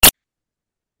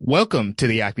Welcome to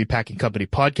the Acme Packing Company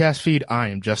podcast feed. I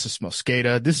am Justice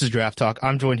Mosqueda. This is Draft Talk.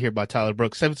 I'm joined here by Tyler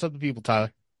Brooks. Say what's up to people,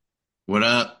 Tyler. What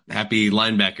up? Happy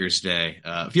Linebackers Day.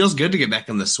 Feels good to get back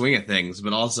in the swing of things,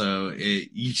 but also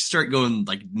you start going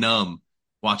like numb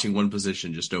watching one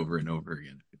position just over and over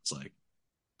again. It's like,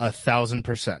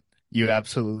 1,000%. You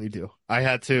absolutely do. I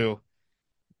had to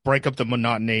break up the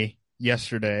monotony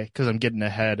yesterday because I'm getting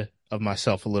ahead of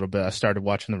myself a little bit. I started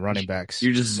watching the running backs.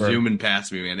 you're just zooming past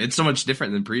me, man. It's so much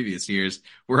different than previous years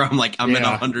where I'm at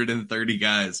Yeah, 130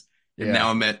 guys, and yeah.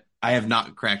 now I have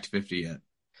not cracked 50 yet.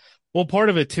 Well, part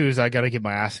of it too is I got to get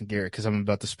my ass in gear because I'm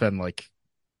about to spend like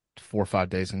 4 or 5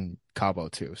 days in Cabo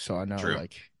too. So I know True.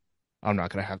 like I'm not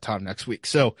gonna have time next week.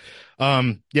 So,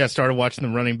 yeah, started watching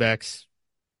the running backs.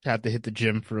 Had to hit the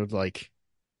gym for like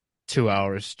 2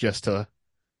 hours just to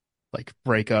like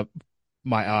break up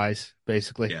my eyes,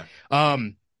 basically. Yeah.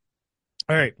 Um,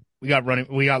 all right, we got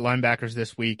linebackers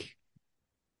this week.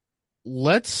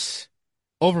 Let's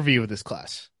overview of this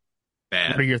class.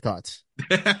 What are Bad. your thoughts?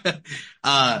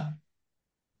 uh,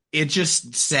 it's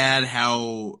just sad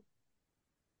how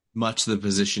much the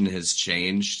position has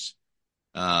changed.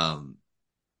 Um,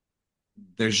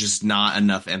 there's just not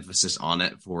enough emphasis on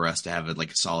it for us to have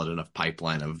a solid enough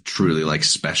pipeline of truly like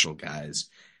special guys.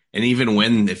 And even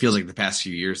when it feels like the past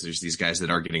few years, there's these guys that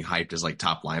are getting hyped as like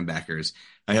top linebackers.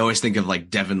 I always think of like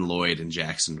Devin Lloyd in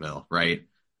Jacksonville, right?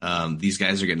 These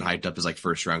guys are getting hyped up as like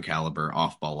first round caliber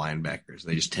off ball linebackers.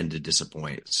 They just tend to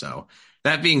disappoint. So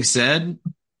that being said,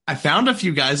 I found a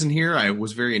few guys in here I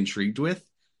was very intrigued with,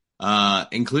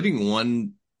 including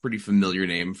one pretty familiar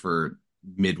name for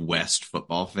Midwest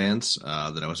football fans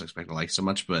that I wasn't expecting to like so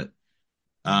much. But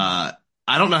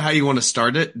I don't know how you want to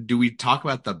start it. Do we talk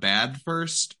about the bad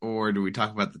first, or do we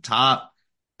talk about the top?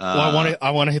 Well, Uh,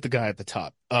 I want to hit the guy at the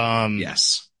top.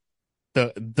 yes,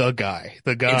 The it's guy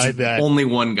that only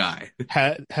one guy.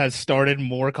 has started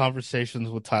more conversations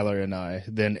with Tyler and I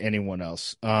than anyone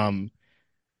else.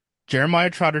 Jeremiah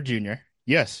Trotter Jr.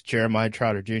 Yes, Jeremiah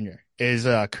Trotter Jr. is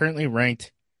currently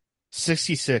ranked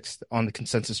 66th on the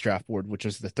consensus draft board, which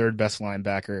is the third best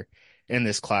linebacker in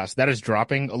this class. That is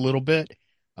dropping a little bit.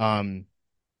 Um,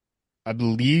 I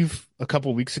believe a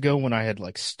couple weeks ago when I had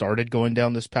like started going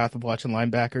down this path of watching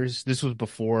linebackers, this was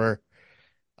before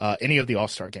any of the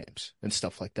All-Star games and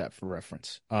stuff like that for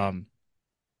reference.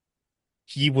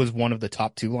 He was one of the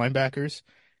top two linebackers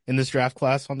in this draft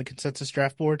class on the consensus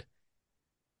draft board.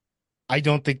 I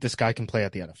don't think this guy can play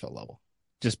at the NFL level.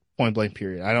 Just point blank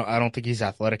period. I don't think he's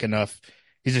athletic enough.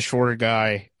 He's a shorter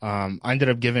guy. I ended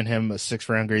up giving him a 6th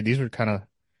round grade. These were kind of,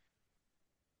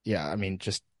 yeah, I mean,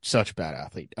 just such a bad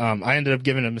athlete. I ended up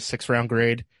giving him a 6th round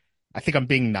grade. I think I'm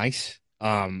being nice.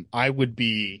 I would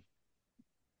be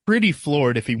pretty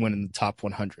floored if he went in the top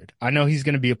 100. I know he's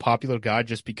going to be a popular guy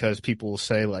just because people will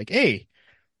say like, "Hey,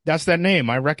 that's that name.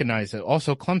 I recognize it."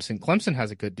 Also, Clemson. Clemson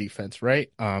has a good defense, right?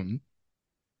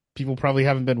 People probably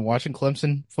haven't been watching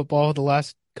Clemson football the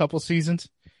last couple seasons.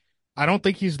 I don't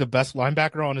think he's the best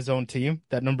linebacker on his own team.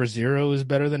 That number 0 is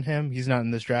better than him. He's not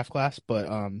in this draft class, but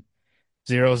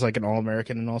 0 is like an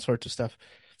All-American and all sorts of stuff.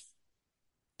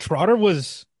 Trotter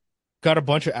was got a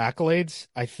bunch of accolades,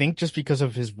 I think just because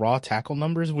of his raw tackle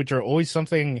numbers, which are always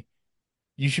something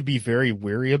you should be very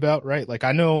wary about, right? Like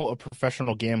I know a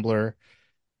professional gambler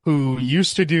who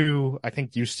used to do,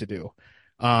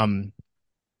 um,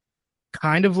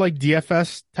 kind of like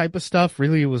DFS type of stuff.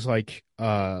 Really, it was like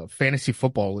fantasy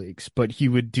football leagues, but he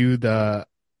would do the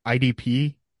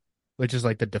IDP, which is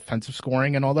like the defensive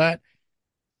scoring and all that.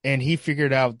 And he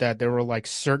figured out that there were like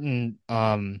certain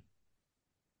home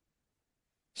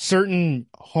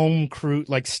crew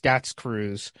like stats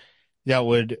crews that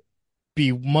would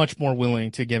be much more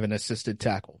willing to give an assisted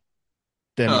tackle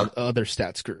than Huh. other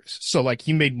stats crews. So like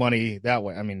he made money that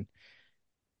way. I mean,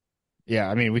 yeah,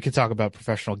 I mean we could talk about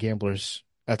professional gamblers.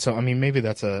 I mean maybe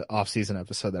that's a off-season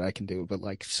episode that I can do, but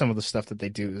like some of the stuff that they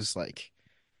do is like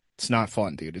it's not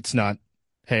fun, dude. It's not,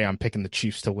 hey, I'm picking the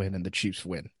Chiefs to win and the Chiefs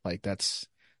win. Like that's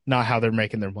not how they're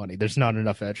making their money. There's not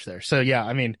enough edge there. So yeah,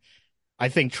 I mean, I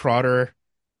think Trotter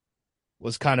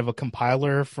was kind of a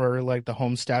compiler for like the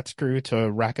home stats crew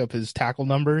to rack up his tackle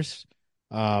numbers.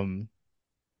 Um,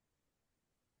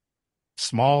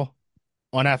 Small,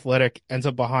 unathletic, ends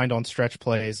up behind on stretch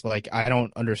plays. Like I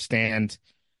don't understand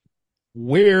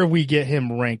where we get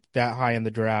him ranked that high in the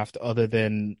draft other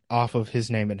than off of his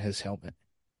name and his helmet.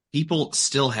 People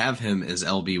still have him as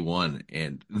LB1,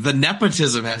 and the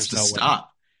nepotism has There's to no way.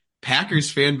 stop.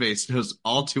 Packers fan base knows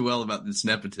all too well about this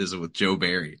nepotism with Joe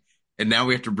Barry, and now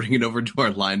we have to bring it over to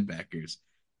our linebackers.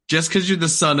 Just because you're the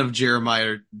son of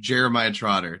Jeremiah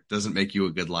Trotter doesn't make you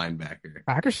a good linebacker.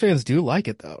 Packers fans do like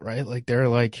it though, right? Like they're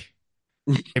like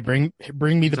Hey, bring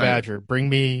me the Sorry, Badger. Bring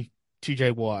me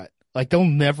TJ Watt. Like they'll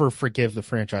never forgive the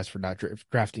franchise for not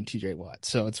drafting TJ Watt.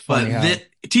 So it's funny but how,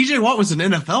 TJ Watt was an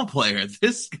NFL player.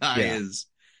 This guy yeah. is.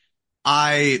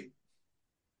 I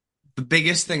The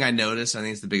biggest thing I noticed, I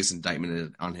think it's the biggest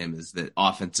indictment on him, is that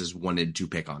offenses wanted to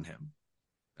pick on him.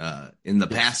 In the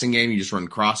Yes. passing game, you just run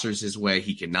crossers his way.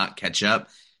 He cannot catch up.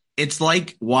 It's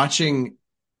like watching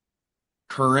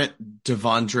current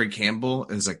Devondre Campbell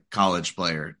as a college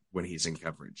player when he's in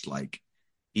coverage. Like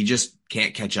he just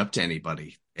can't catch up to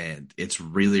anybody, and it's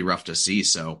really rough to see.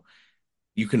 So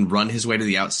you can run his way to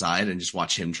the outside and just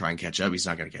watch him try and catch up. He's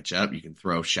not going to catch up. You can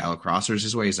throw shallow crossers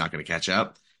his way. He's not going to catch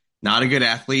up. Not a good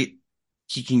athlete.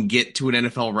 He can get to an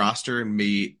NFL roster and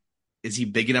be. Is he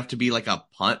big enough to be like a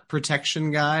punt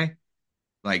protection guy?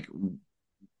 Like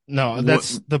No, what?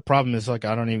 that's the problem is like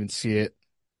I don't even see it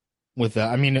with that.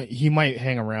 I mean, he might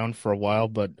hang around for a while,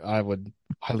 but I would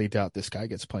highly doubt this guy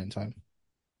gets playing time.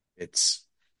 It's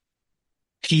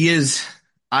he is.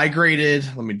 I graded.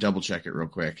 Let me double check it real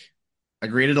quick. I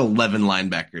graded 11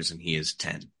 linebackers and he is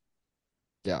 10.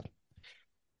 Yeah.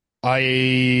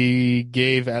 I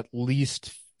gave at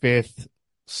least fifth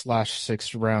slash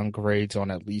sixth round grades on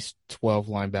at least 12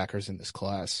 linebackers in this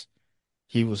class.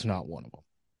 He was not one of them,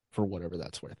 for whatever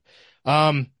that's worth.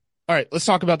 All right, let's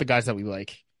talk about the guys that we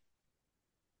like.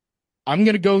 I'm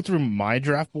gonna go through my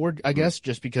draft board, I Mhm. guess,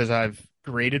 just because I've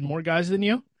graded more guys than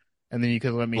you, and then you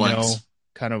can let me know Flex.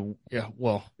 kind of, yeah,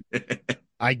 well,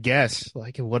 I guess,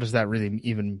 like, what does that really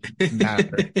even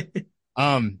matter?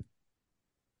 Um,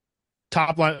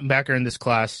 Top linebacker in this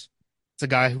class. It's a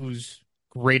guy who's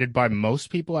graded by most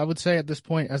people, I would say, at this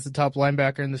point as the top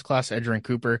linebacker in this class, Edgerrin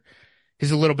Cooper.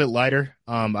 He's a little bit lighter.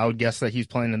 I would guess that he's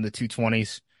playing in the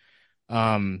 220s.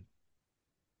 Um,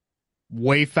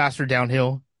 Way faster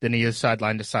downhill than he is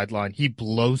sideline to sideline. He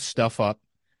blows stuff up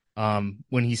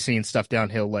when he's seeing stuff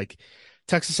downhill. Like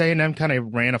Texas A&M kind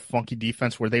of ran a funky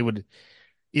defense where they would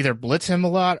either blitz him a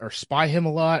lot or spy him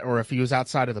a lot, or if he was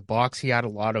outside of the box, he had a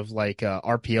lot of like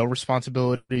RPO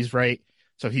responsibilities, right?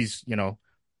 So he's,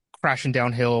 crashing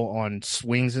downhill on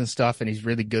swings and stuff, and he's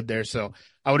really good there. So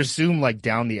I would assume like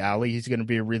down the alley, he's going to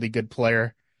be a really good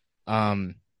player.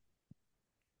 Um,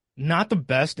 Not the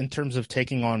best in terms of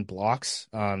taking on blocks.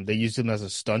 They used him as a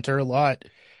stunter a lot.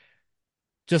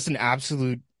 Just an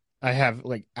absolute, I have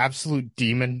like absolute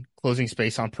demon closing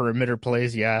space on perimeter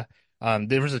plays. Yeah.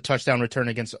 There was a touchdown return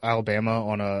against Alabama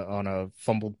on a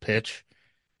fumbled pitch,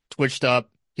 twitched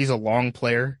up. He's a long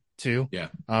player too. Yeah.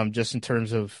 Just in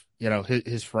terms of,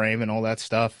 his frame and all that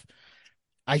stuff.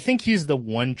 I think he's the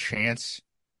one chance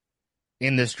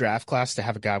in this draft class to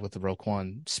have a guy with the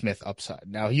Roquan Smith upside.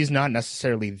 Now, he's not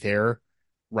necessarily there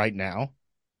right now.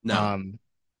 No. Um,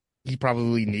 he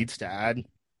probably needs to add,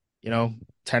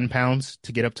 10 pounds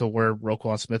to get up to where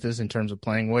Roquan Smith is in terms of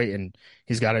playing weight, and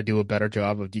he's got to do a better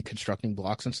job of deconstructing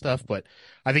blocks and stuff. But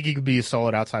I think he could be a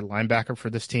solid outside linebacker for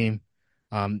this team.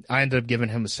 I ended up giving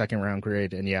him a second round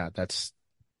grade, and yeah, that's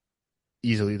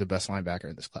easily the best linebacker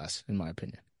in this class, in my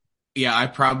opinion. Yeah, I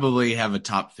probably have a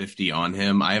top 50 on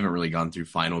him. I haven't really gone through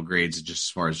final grades just as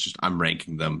far as just I'm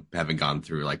ranking them. Haven't gone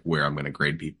through like where I'm going to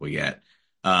grade people yet.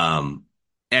 Um,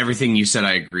 Everything you said,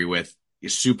 I agree with.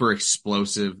 He's super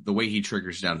explosive. The way he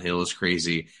triggers downhill is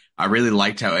crazy. I really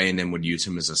liked how A&M would use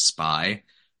him as a spy.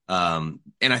 And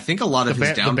I think a lot of his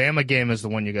The down, Bama game is the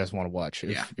one you guys want to watch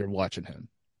yeah, if you're watching him.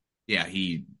 yeah,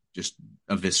 he just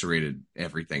eviscerated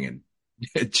everything. And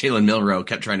Jalen Milroe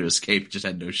kept trying to escape, just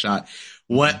had no shot.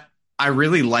 Hmm. What I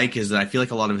really like is that I feel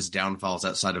like a lot of his downfalls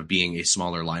outside of being a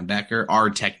smaller linebacker are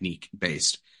technique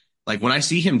based. Like when I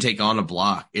see him take on a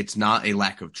block, it's not a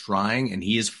lack of trying, and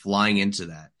he is flying into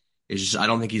that. It's just I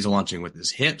don't think he's launching with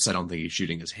his hips. I don't think he's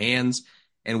shooting his hands.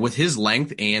 And with his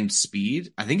length and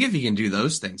speed, I think if he can do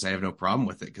those things, I have no problem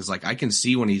with it. Because like I can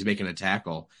see when he's making a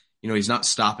tackle, he's not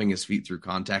stopping his feet through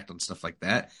contact and stuff like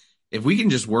that. If we can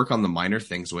just work on the minor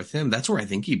things with him, that's where I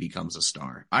think he becomes a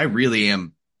star. I really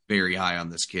am very high on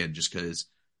this kid just because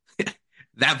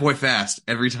that boy fast.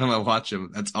 Every time I watch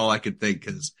him, that's all I could think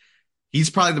because he's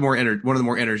probably one of the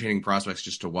more entertaining prospects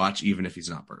just to watch, even if he's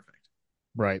not perfect.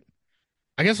 Right.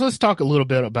 I guess let's talk a little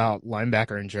bit about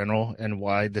linebacker in general and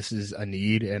why this is a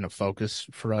need and a focus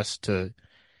for us to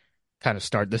kind of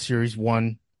start the series.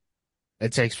 One,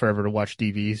 it takes forever to watch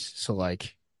DBs, so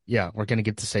like, yeah, we're gonna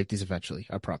get to safeties eventually.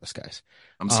 I promise, guys.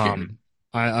 I'm scared. Um,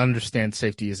 I understand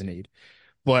safety is a need,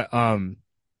 but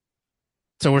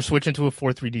so we're switching to a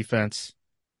 4-3 defense.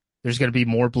 There's going to be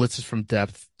more blitzes from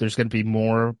depth. There's going to be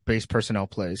more base personnel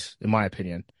plays, in my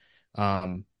opinion,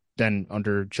 um, than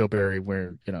under Joe Barry,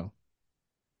 where,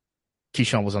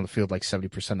 Keyshawn was on the field like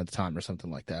 70% of the time or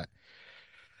something like that.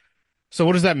 So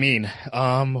what does that mean?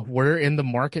 We're in the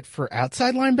market for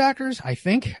outside linebackers, I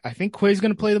think. I think Quay's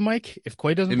going to play the mic. If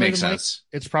Quay doesn't It play the makes mic, sense.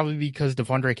 it's probably because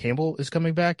Devondre Campbell is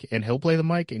coming back and he'll play the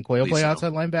mic and Quay will At least play so.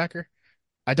 outside linebacker.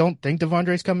 I don't think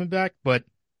Devondre's coming back, but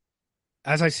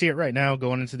as I see it right now,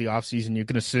 going into the offseason, you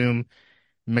can assume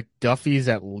McDuffie's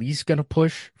at least going to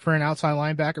push for an outside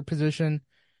linebacker position.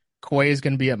 Quay is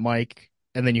going to be at Mike,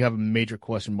 and then you have a major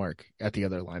question mark at the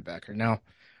other linebacker. Now,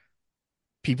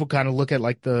 people kind of look at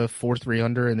like the 4-3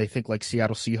 under and they think like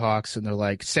Seattle Seahawks, and they're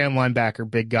like, Sam linebacker,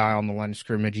 big guy on the line of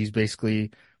scrimmage. He's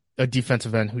basically a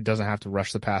defensive end who doesn't have to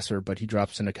rush the passer, but he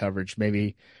drops into coverage.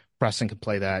 Maybe Preston can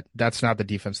play that. That's not the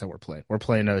defense that we're playing. We're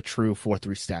playing a true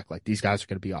 4-3 stack. Like these guys are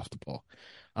going to be off the ball.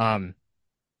 Um,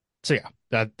 so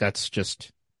yeah, that's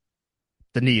just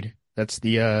the need. That's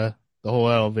the whole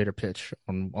elevator pitch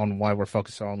on why we're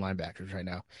focused on linebackers right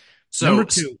now. Number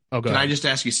So, two, oh, go can I ahead. just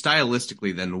ask you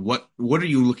stylistically then, what are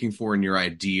you looking for in your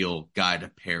ideal guy to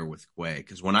pair with Quay?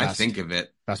 Because when I think Fast, of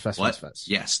it, fast, fast, fast, what? fast,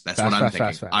 Yes, that's what fast, I'm fast,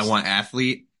 fast, thinking. I fast. want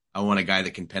athlete. I want a guy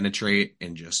that can penetrate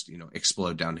and just,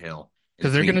 explode downhill and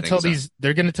Because they're clean going to tell things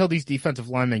up. these defensive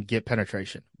linemen get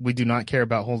penetration. We do not care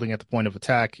about holding at the point of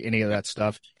attack, any of Yep. that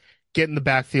stuff. Get in the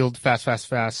backfield, fast, fast,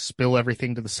 fast, spill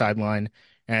everything to the sideline,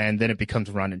 and then it becomes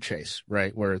run and chase,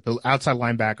 right? Where the outside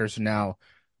linebackers are now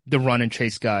the run and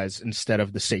chase guys instead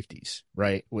of the safeties,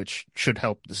 right? Which should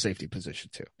help the safety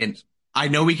position too. And I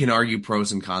know we can argue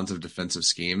pros and cons of defensive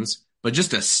schemes, but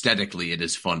just aesthetically, it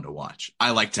is fun to watch.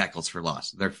 I like tackles for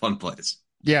loss. They're fun plays.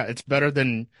 Yeah, it's better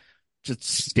than just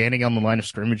standing on the line of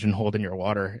scrimmage and holding your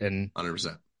water and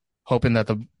 100%. hoping that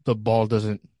the ball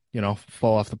doesn't,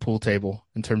 fall off the pool table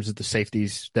in terms of the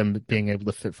safeties, them being able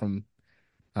to fit from,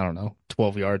 I don't know,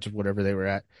 12 yards or whatever they were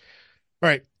at. All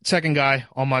right, second guy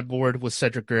on my board was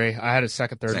Cedric Gray. I had a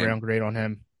second, third Same. round grade on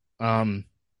him. Um,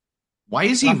 Why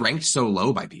is he well, ranked so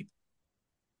low by people?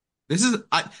 This is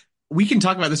we can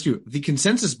talk about this too. The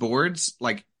consensus boards,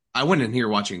 like I went in here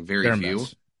watching very they're a few.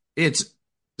 mess. It's I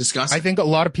disgusting. think a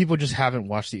lot of people just haven't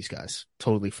watched these guys,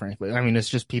 totally frankly. I mean, it's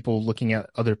just people looking at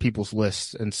other people's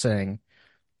lists and saying,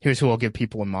 here's who I'll give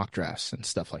people in mock drafts and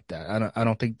stuff like that. I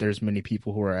don't think there's many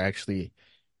people who are actually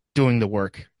doing the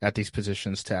work at these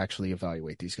positions to actually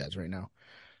evaluate these guys right now.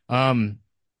 Um,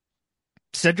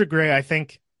 Cedric Gray, I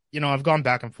think, I've gone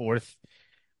back and forth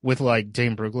with like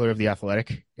Dane Brugler of the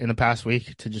Athletic in the past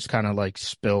week to just kind of like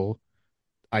spill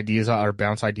ideas or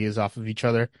bounce ideas off of each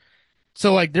other.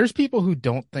 So like there's people who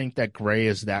don't think that Gray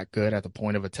is that good at the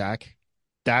point of attack.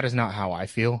 That is not how I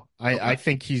feel. I Okay.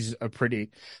 think he's a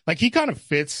pretty like he kind of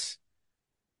fits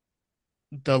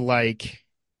the like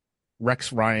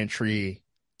Rex Ryan tree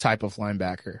type of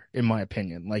linebacker, in my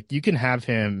opinion. Like you can have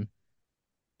him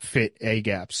fit A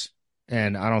gaps,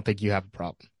 and I don't think you have a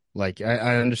problem. Like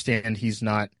I understand he's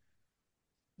not,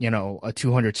 a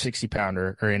 260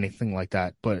 pounder or anything like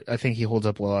that, but I think he holds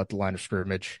up well at the line of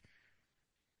scrimmage.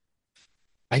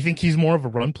 I think he's more of a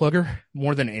run plugger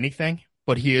more than anything,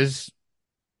 but he is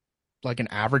like an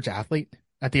average athlete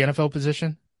at the NFL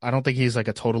position. I don't think he's like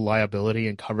a total liability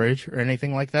in coverage or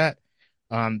anything like that.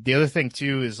 The other thing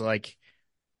too is like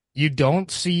you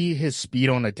don't see his speed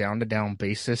on a down to down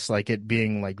basis, like it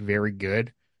being like very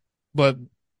good. But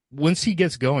once he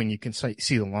gets going, you can see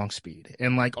the long speed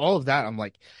and like all of that. I'm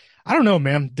like, I don't know,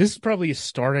 man. This is probably a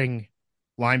starting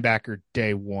linebacker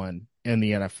day one in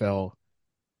the NFL,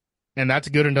 and that's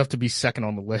good enough to be second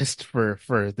on the list for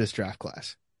this draft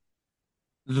class.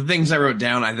 The things I wrote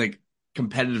down, I think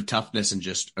competitive toughness and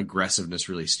just aggressiveness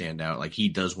really stand out. Like he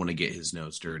does want to get his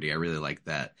nose dirty. I really like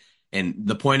that. And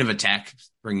the point of attack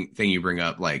thing you bring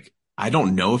up, like I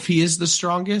don't know if he is the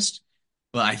strongest,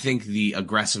 but I think the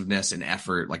aggressiveness and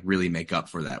effort like really make up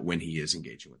for that when he is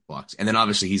engaging with blocks. And then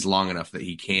obviously he's long enough that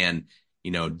he can,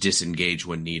 disengage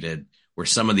when needed. Where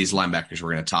some of these linebackers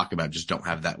we're going to talk about just don't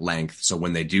have that length. So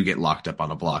when they do get locked up on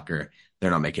a blocker,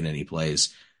 they're not making any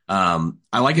plays.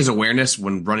 I like his awareness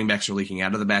when running backs are leaking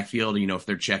out of the backfield. If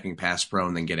they're checking pass pro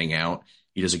and then getting out,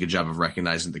 he does a good job of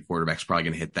recognizing the quarterback's probably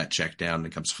going to hit that check down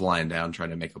and comes flying down trying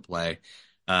to make a play.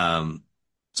 Um,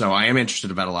 so I am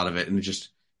interested about a lot of it, and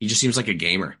he just seems like a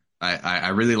gamer. I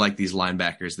really like these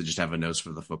linebackers that just have a nose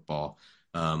for the football.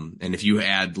 And if you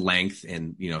add length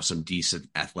and some decent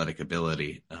athletic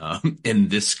ability in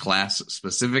this class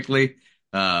specifically,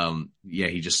 yeah,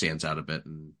 he just stands out a bit,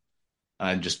 and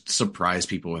I'm just surprised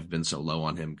people have been so low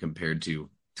on him compared to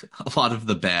a lot of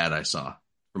the bad I saw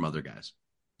from other guys.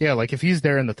 Yeah, like if he's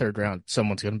there in the third round,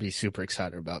 someone's going to be super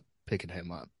excited about picking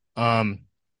him up.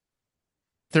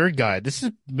 Third guy, this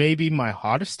is maybe my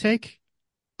hottest take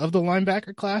of the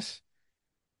linebacker class.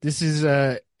 This is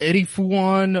Eddie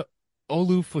Fuan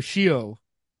Olufoshio,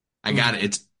 I who's got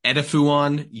it.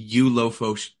 Edifuan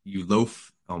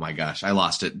Ulof. Oh my gosh, I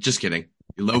lost it. Just kidding.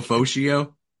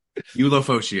 Ulofocio.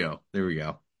 Ulofocio. There we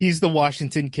go. He's the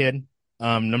Washington kid,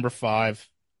 number 5.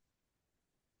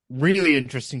 Really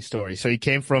interesting story. So he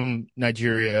came from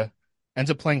Nigeria,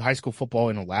 ends up playing high school football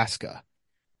in Alaska.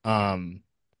 Um,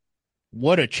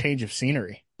 what a change of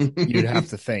scenery, you'd have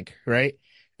to think, right?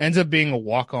 Ends up being a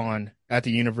walk-on at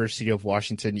the University of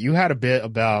Washington. You had a bit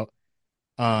about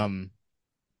um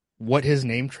what his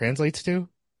name translates to,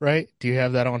 right? Do you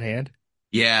have that on hand?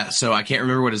 Yeah, so I can't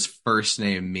remember what his first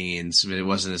name means, but it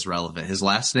wasn't as relevant. His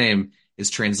last name is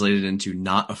translated into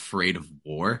not afraid of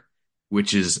war,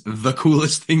 which is the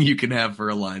coolest thing you can have for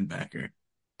a linebacker.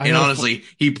 I And know honestly,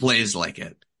 he plays like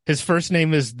it. his first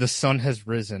name is The Sun Has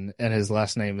Risen, and his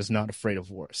last name is Not Afraid of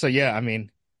War. So yeah, I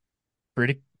mean,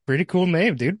 pretty cool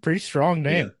name, dude. Pretty strong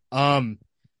Yeah. name.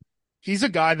 He's a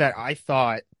guy that I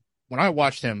thought when I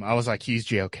watched him, I was like, he's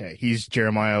JOK. He's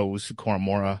Jeremiah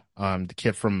Owusu-Koramoah, the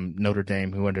kid from Notre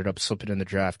Dame who ended up slipping in the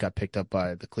draft, got picked up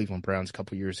by the Cleveland Browns a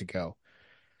couple years ago.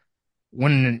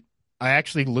 When I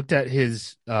actually looked at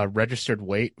his registered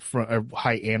weight from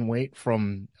height and weight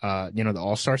from the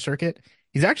All-Star circuit,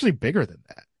 he's actually bigger than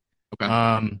that.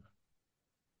 Okay.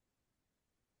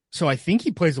 So I think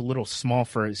he plays a little small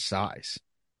for his size,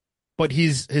 but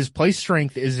his play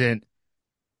strength isn't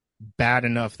bad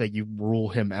enough that you rule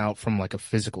him out from like a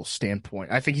physical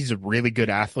standpoint. I think he's a really good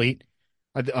athlete.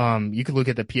 You could look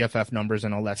at the PFF numbers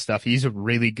and all that stuff. He's a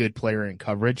really good player in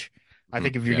coverage. I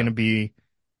think if you're Yeah. going to be,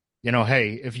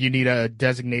 hey, if you need a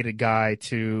designated guy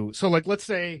so like, let's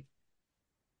say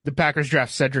the Packers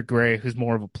draft Cedric Gray, who's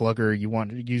more of a plugger. You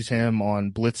want to use him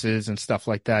on blitzes and stuff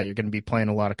like that. You're going to be playing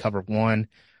a lot of cover one.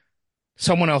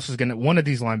 One of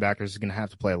these linebackers is going to have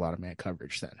to play a lot of man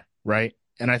coverage then, right?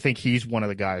 And I think he's one of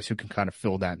the guys who can kind of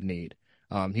fill that need.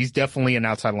 He's definitely an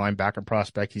outside linebacker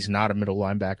prospect. He's not a middle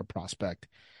linebacker prospect.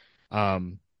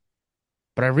 Um,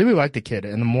 but I really like the kid.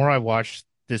 And the more I watched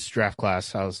this draft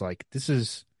class, I was like, this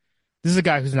is a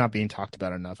guy who's not being talked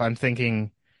about enough. I'm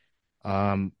thinking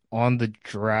on the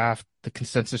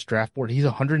consensus draft board, he's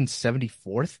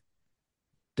 174th.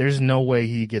 There's no way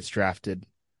he gets drafted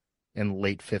in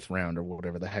late fifth round or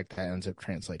whatever the heck that ends up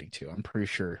translating to. I'm pretty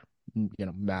sure,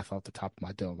 math off the top of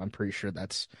my dome. I'm pretty sure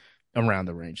that's around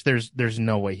the range. There's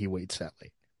no way he waits that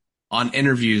late. On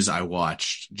interviews I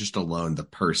watched, just alone the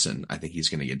person, I think he's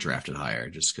going to get drafted higher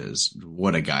just because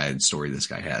what a guy and story this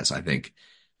guy has. I think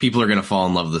people are going to fall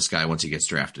in love with this guy once he gets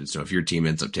drafted. So if your team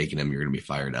ends up taking him, you're going to be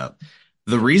fired up.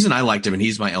 The reason I liked him, and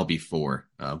he's my LB4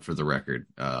 for the record,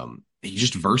 he's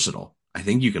just versatile. I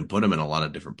think you can put him in a lot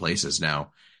of different places.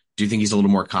 Now, do you think he's a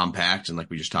little more compact? And like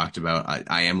we just talked about,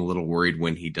 I am a little worried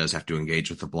when he does have to engage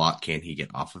with the block. Can he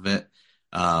get off of it?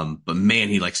 But man,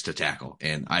 he likes to tackle,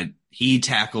 and he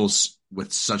tackles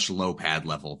with such low pad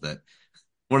level that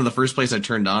one of the first plays I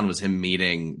turned on was him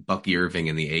meeting Bucky Irving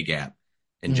in the A gap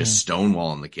and just Mm.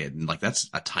 stonewalling the kid. And like that's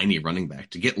a tiny running back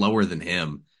to get lower than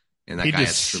him. And that He guy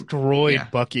has, yeah, destroyed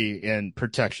Bucky in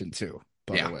protection too,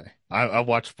 by the yeah. way. I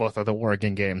watched both of the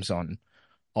Oregon games on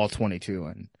all 22,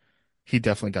 and he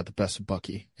definitely got the best of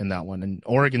Bucky in that one. And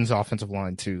Oregon's offensive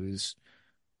line too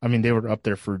I mean, they were up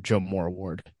there for Joe Moore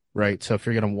Award, right? So if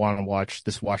you're going to want to watch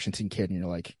this Washington kid and you're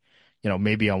like,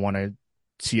 maybe I want to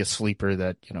see a sleeper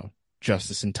that,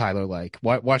 Justice and Tyler like,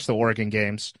 watch the Oregon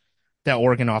games. That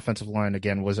Oregon offensive line,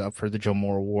 again, was up for the Joe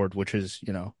Moore Award, which is,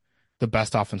 the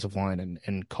best offensive line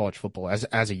in college football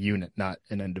as a unit, not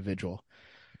an individual.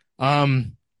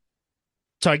 Um,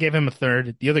 so I gave him a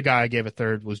third. The other guy I gave a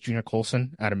third was Junior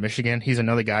Colson out of Michigan. He's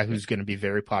another guy who's going to be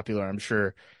very popular. I'm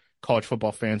sure college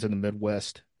football fans in the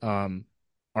Midwest are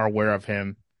aware of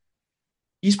him.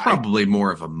 He's I probably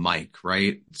more of a Mike,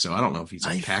 right? So I don't know if he's a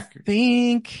I Packer.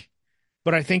 think,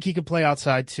 but I think he could play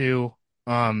outside too.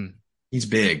 He's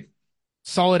big.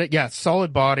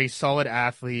 Solid body, solid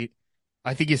athlete.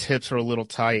 I think his hips are a little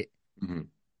tight. Mhm.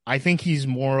 I think he's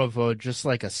more of a just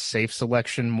like a safe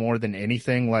selection more than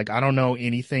anything. Like I don't know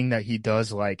anything that he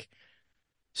does like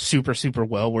super, super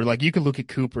well. Where like you could look at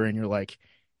Cooper and you're like,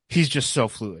 he's just so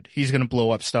fluid. He's gonna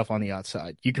blow up stuff on the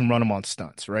outside. You can run him on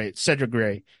stunts, right? Cedric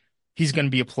Gray, he's gonna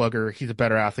be a plugger. He's a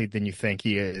better athlete than you think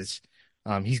he is.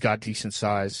 He's got decent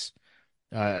size.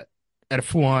 At a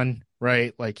Fuan,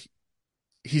 right? Like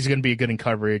he's gonna be good in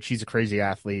coverage. He's a crazy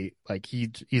athlete. Like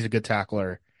he's a good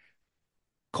tackler.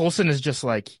 Colson is just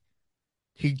like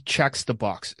he checks the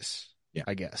boxes, Yeah.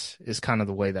 I guess, is kind of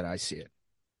the way that I see it.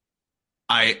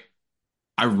 I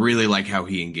I really like how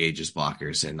he engages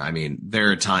blockers. And I mean,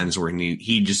 there are times where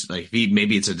he just like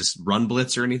maybe it's a just run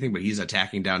blitz or anything, but he's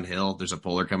attacking downhill. There's a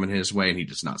polar coming his way and he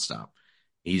does not stop.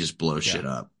 He just blows Yeah. shit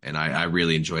up. And I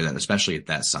really enjoy that, especially at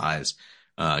that size.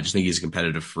 I just think he's a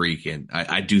competitive freak, and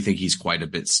I do think he's quite a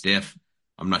bit stiff.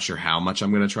 I'm not sure how much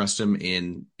I'm going to trust him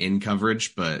in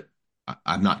coverage, but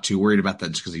I'm not too worried about that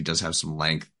just because he does have some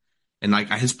length, and like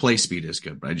his play speed is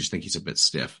good, but I just think he's a bit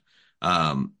stiff.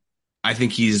 Um, I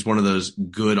think he's one of those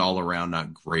good all around,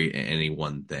 not great at any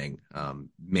one thing.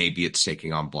 Maybe it's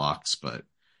taking on blocks, but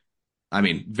I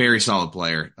mean, very solid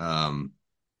player. And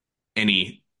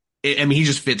I mean, he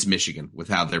just fits Michigan with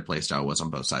how their play style was on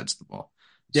both sides of the ball.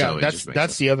 Yeah, So it that's just makes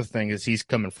that's sense. the other thing is he's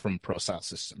coming from pro style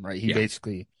system, right? Yeah.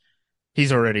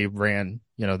 He's already ran,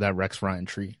 that Rex Ryan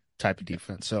tree type of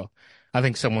defense. So I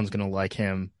think someone's gonna like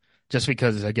him just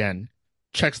because again,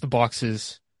 checks the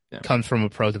boxes, Yeah. comes from a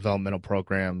pro developmental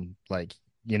program, like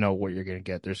you know what you're gonna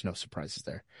get. There's no surprises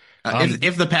there. If Um,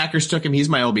 if the Packers took him, he's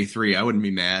my LB3. I wouldn't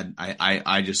be mad.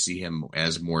 I just see him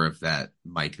as more of that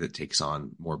Mike that takes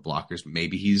on more blockers.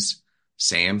 Maybe he's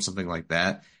Sam, something like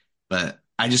that. But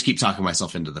I just keep talking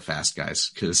myself into the fast guys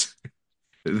because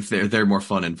they're more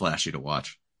fun and flashy to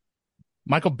watch.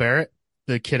 Michael Barrett,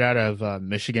 the kid out of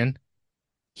Michigan,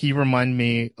 he reminded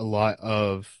me a lot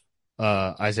of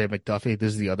Isaiah McDuffie.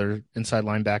 This is the other inside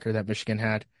linebacker that Michigan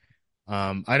had.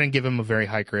 I didn't give him a very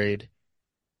high grade.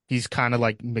 He's kind of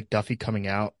like McDuffie coming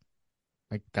out.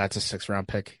 Like that's a 6th round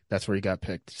pick. That's where he got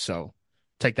picked. So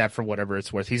take that for whatever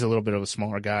it's worth. He's a little bit of a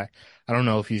smaller guy. I don't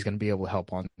know if he's going to be able to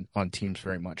help on teams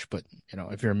very much, but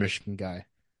if you're a Michigan guy,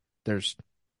 there's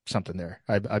something there.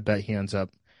 I bet he ends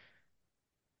up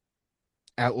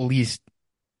at least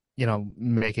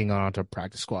making it onto a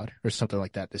practice squad or something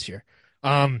like that this year.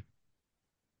 Um,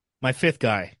 my fifth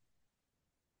guy.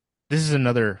 This is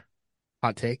another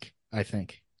hot take, I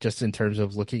think, just in terms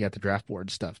of looking at the draft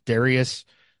board stuff. Darius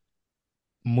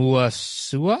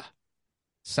Muasua,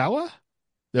 Sawa,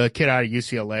 the kid out of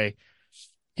UCLA.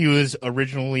 He was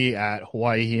originally at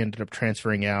Hawaii. He ended up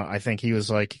transferring out. I think he was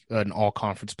like an all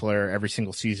conference player every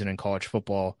single season in college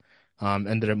football.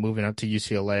 Ended up moving up to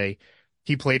UCLA.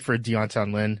 He played for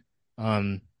Deontai Lynn,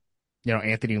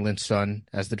 Anthony Lynn's son,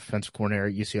 as the defensive coordinator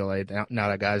at UCLA. Now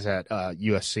that guy's at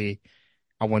USC.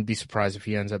 I wouldn't be surprised if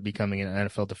he ends up becoming an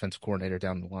NFL defensive coordinator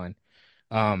down the line.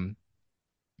 Um,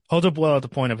 Holds up well at the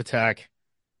point of attack,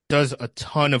 does a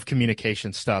ton of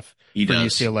communication stuff He for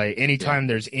does. UCLA. Yeah. Anytime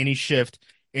there's any shift,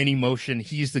 any motion,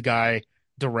 he's the guy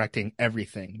directing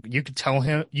everything. You could tell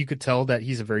that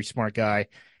he's a very smart guy.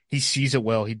 He sees it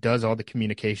well. He does all the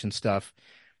communication stuff.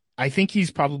 I think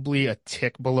he's probably a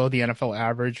tick below the NFL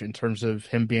average in terms of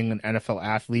him being an NFL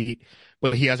athlete,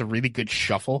 but he has a really good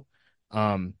shuffle.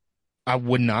 Um, I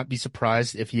would not be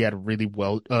surprised if he had a really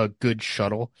good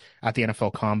shuttle at the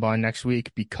NFL Combine next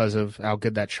week because of how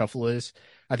good that shuffle is.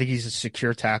 I think he's a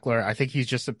secure tackler. I think he's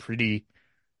just a pretty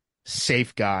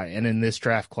safe guy. And in this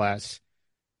draft class,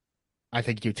 I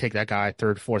think you take that guy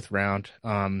third, 4th round.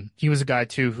 He was a guy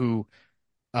too who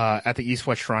at the East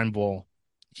West Shrine Bowl,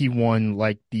 he won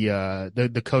like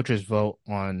the coaches vote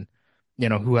on,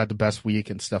 who had the best week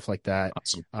and stuff like that.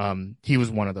 Awesome. He was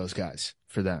one of those guys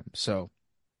for them. So,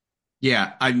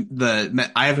 Yeah, I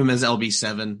have him as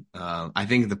LB7. I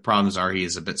think the problems are he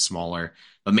is a bit smaller,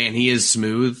 but man, he is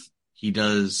smooth. He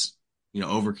does,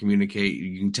 over communicate.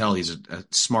 You can tell he's a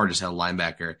smart as hell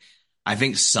linebacker. I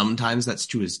think sometimes that's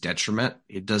to his detriment.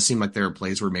 It does seem like there are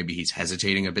plays where maybe he's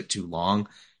hesitating a bit too long,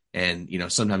 and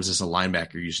sometimes as a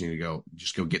linebacker, you just need to go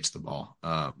get to the ball.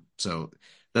 So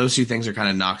those two things are kind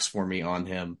of knocks for me on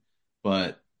him,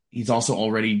 but he's also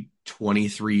already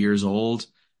 23 years old.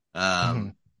 mhm.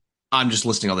 Um, I'm just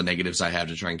listing all the negatives I have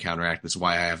to try and counteract. That's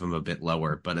why I have him a bit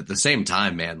lower. But at the same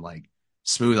time, man, like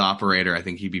smooth operator, I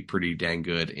think he'd be pretty dang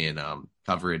good in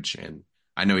coverage. And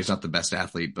I know he's not the best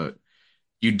athlete, but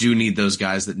you do need those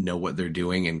guys that know what they're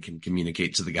doing and can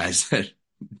communicate to the guys that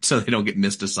so they don't get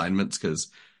missed assignments because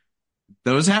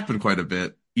those happen quite a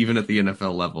bit, even at the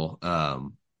NFL level.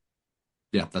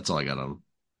 Yeah, that's all I got on him.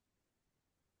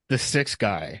 The sixth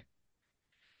guy.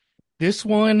 This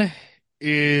one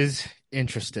is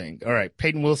interesting. All right,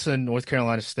 Peyton Wilson, North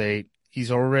Carolina State.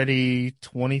 He's already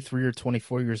 23 or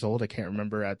 24 years old. I can't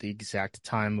remember at the exact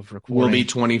time of Will be recording.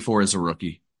 24 as a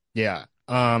rookie. Yeah.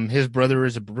 His brother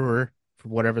is a Brewer, for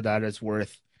whatever that is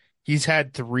worth. He's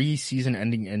had 3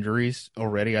 season-ending injuries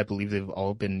already. I believe they've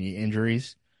all been knee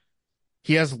injuries.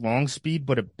 He has long speed,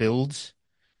 but it builds.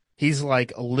 He's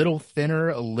like a little thinner,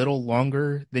 a little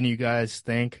longer than you guys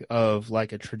think of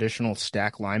like a traditional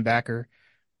stack linebacker.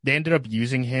 They ended up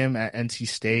using him at NC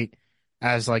State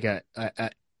as like a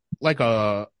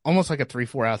almost like a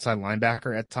 3-4 outside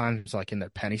linebacker at times, like in their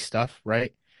penny stuff,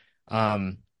 right?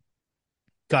 Um,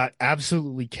 got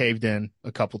absolutely caved in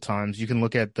a couple times. You can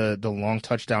look at the long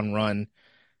touchdown run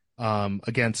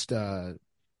against uh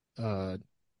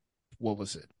what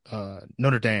was it?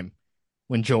 Notre Dame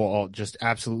when Joe Alt just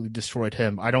absolutely destroyed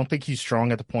him. I don't think he's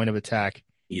strong at the point of attack.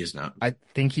 He is not. I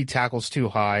think he tackles too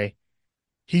high.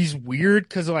 He's weird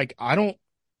because like I don't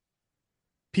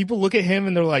people look at him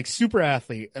and they're like super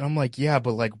athlete and I'm like, yeah,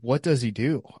 but like what does he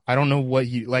do? I don't know what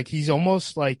he like he's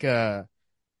almost like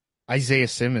Isaiah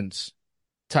Simmons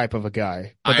type of a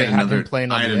guy, but they have him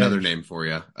playing I on had the another edge. name for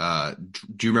you.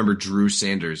 Do you remember Drew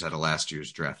Sanders out of last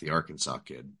year's draft, the Arkansas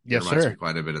kid? He Yes, reminds me sir.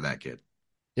 quite a bit of that kid.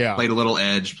 Yeah. Played a little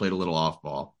edge, played a little off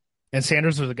ball. And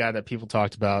Sanders was the guy that people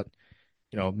talked about,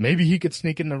 maybe he could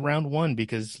sneak into round one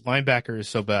because linebacker is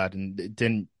so bad and it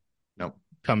didn't Nope.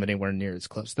 come anywhere near as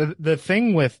close. The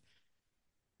thing with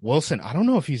Wilson, I don't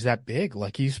know if he's that big.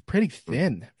 Like he's pretty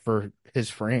thin for his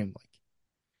frame. Like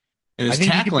And I his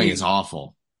think he could tackling is be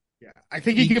awful. yeah, I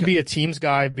think he He, could be a teams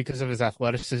guy because of his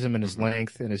athleticism and his Mhm.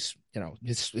 length and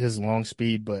his long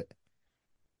speed, but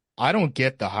I don't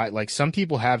get the high like some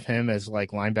people have him as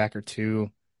like linebacker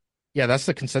two. Yeah, that's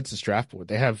the consensus draft board.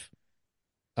 They have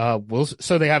Wilson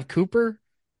so they have Cooper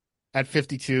at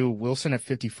 52, Wilson at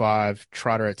 55,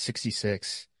 Trotter at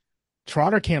 66.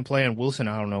 Trotter can't play and Wilson,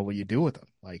 I don't know what you do with him.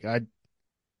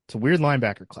 It's a weird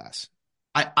linebacker class.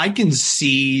 I can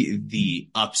see the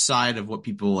upside of what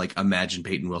people like imagine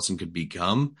Peyton Wilson could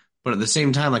become, but at the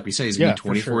same time, like we say, he's gonna be Yeah,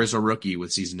 for 24 sure. as a rookie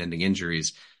with season-ending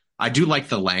injuries. I do like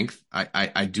the length.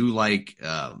 I do like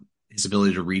his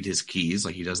ability to read his keys,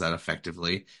 like he does that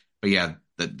effectively. But yeah,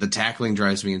 the tackling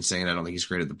drives me insane. I don't think he's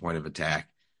great at the point of attack,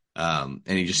 and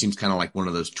he just seems kind of like one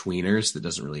of those tweeners that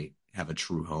doesn't really have a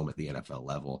true home at the NFL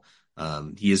level.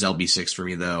 He is LB6 for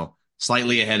me though,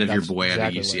 slightly ahead of your That's boy out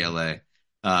of exactly what I mean. UCLA.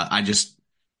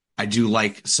 I do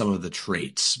like some of the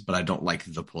traits, but I don't like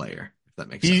the player, if that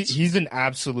makes sense. He's an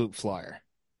absolute flyer.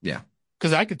 Yeah.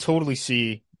 Because I could totally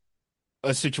see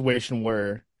a situation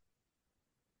where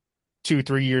 2,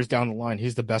 3 years down the line,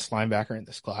 he's the best linebacker in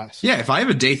this class. Yeah, if I have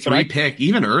a day But three pick,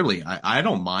 even early, I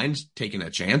don't mind taking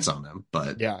a chance on him.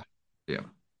 But yeah, yeah.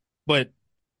 but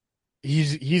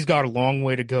he's got a long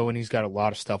way to go and he's got a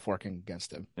lot of stuff working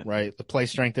against him, Yeah. right? The play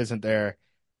strength isn't there,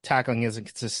 tackling isn't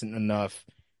consistent enough,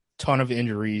 ton of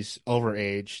injuries,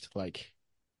 overaged. Like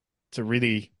it's a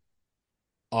really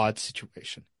odd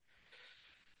situation.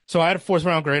 So I had a fourth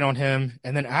round grade on him,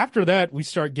 and then after that we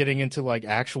start getting into like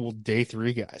actual day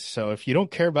three guys. So if you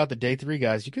don't care about the day three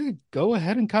guys, you could go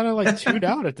ahead and kind of like tune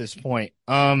out at this point.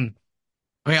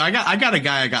 Okay, I got a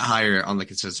guy I got higher on the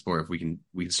consensus board if we can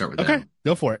start with Okay, him.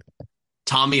 go for it.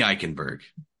 Tommy Eichenberg,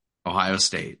 Ohio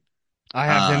State. I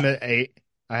have Uh him at 8.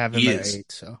 I have him he at is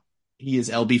 8, so he is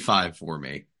LB5 for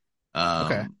me.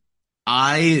 okay.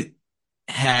 I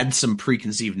had some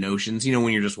preconceived notions,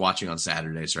 when you're just watching on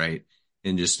Saturdays, right?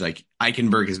 And just like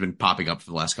Eichenberg has been popping up for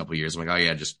the last couple of years. I'm like, oh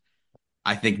yeah, just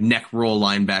I think neck roll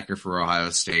linebacker for Ohio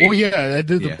Well, State. yeah,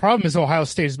 the Yeah. problem is Ohio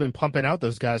State has been pumping out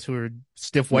those guys who are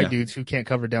stiff white Yeah. dudes who can't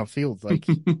cover downfield. Like,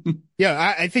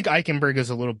 yeah, I think Eichenberg is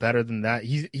a little better than that.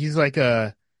 He's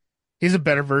a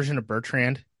better version of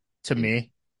Bertrand to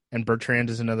me, and Bertrand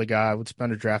is another guy I would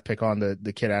spend a draft pick on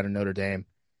the kid out of Notre Dame.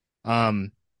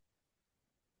 Um,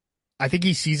 I think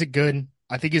he sees it good.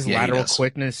 I think his Yeah, he lateral does.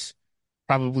 quickness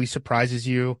probably surprises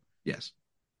you. Yes.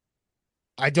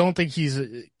 I don't think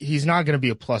he's not going to be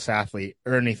a plus athlete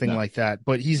or anything No. like that,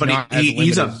 but he's But not as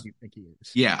he's limited a as you think he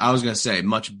is. yeah, I was gonna say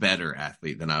much better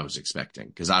athlete than I was expecting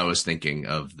because I was thinking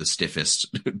of the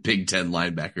stiffest Big Ten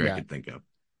linebacker I Yeah, could think of.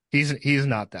 he's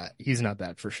not that. He's not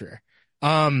that for sure.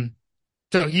 Um,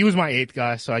 so he was my eighth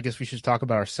guy. So I guess we should talk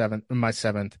about my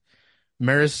seventh.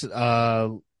 Maris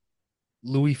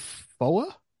Louis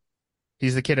Foa.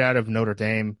 He's the kid out of Notre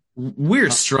Dame. We're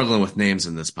Uh, struggling with names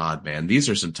in this pod, man. These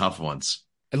are some tough ones.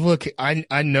 and look,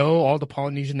 I know all the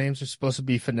Polynesian names are supposed to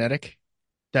be phonetic.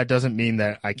 That doesn't mean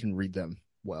that I can read them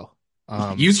well.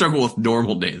 You struggle with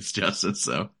normal names, Justin,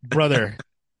 so Brother,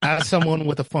 as someone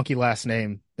with a funky last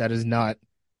name that is not,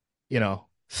 I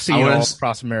seen all was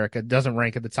across America, doesn't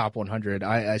rank at the top 100,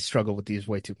 I struggle with these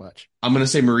way too much. I'm gonna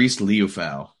say Maurice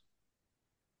Liufau.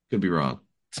 Could be wrong.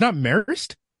 It's not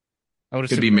Marist? I would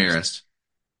Could assume be Marist.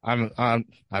 Marist. I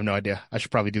have no idea. I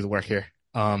should probably do the work here.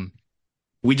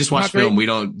 We just watch Not great. film. We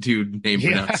don't do name Yeah,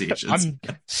 pronunciations. I'm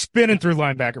spinning through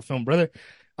linebacker film, brother.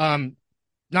 Um,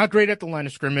 Not great at the line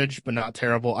of scrimmage, but not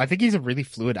terrible. I think he's a really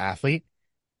fluid athlete.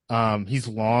 He's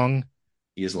long.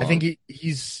 He is I think long.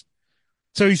 he's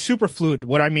super fluid.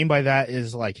 What I mean by that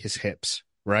is like his hips,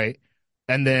 right?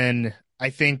 And then I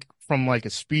think from like a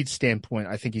speed standpoint,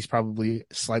 I think he's probably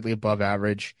slightly above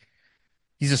average.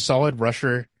 He's a solid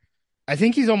rusher. I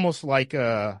think he's almost like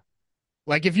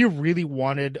if you really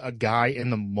wanted a guy in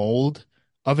the mold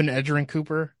of an Edgerrin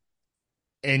Cooper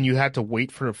and you had to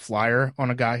wait for a flyer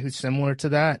on a guy who's similar to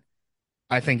that,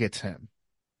 I think it's him.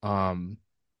 Um,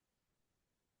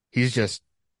 he's just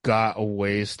got a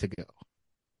ways to go.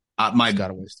 He's My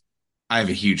got a ways. I have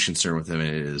a huge concern with him, and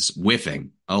it is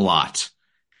whiffing a lot.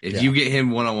 If Yeah. you get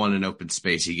him one on one in open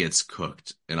space, he gets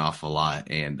cooked an awful lot.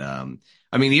 And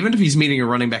I mean, even if he's meeting a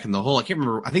running back in the hole, I can't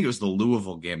remember. I think it was the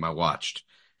Louisville game I watched,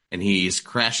 and he's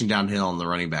crashing downhill on the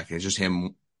running back, and it's just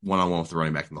him one on one with the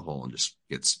running back in the hole, and just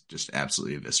gets just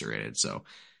absolutely eviscerated. So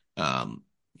um,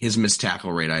 his missed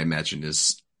tackle rate, I imagine,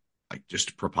 is like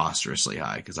just preposterously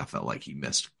high because I felt like he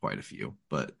missed quite a few.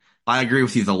 But I agree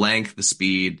with you. The length, the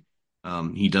speed,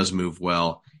 he does move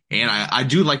well. And I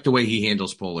do like the way he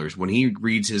handles polars. When he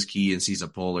reads his key and sees a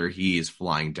polar, he is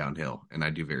flying downhill. And I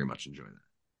do very much enjoy that.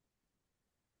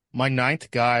 My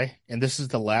ninth guy, and this is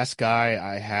the last guy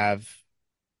I have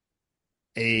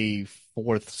a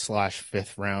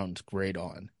fourth/fifth round grade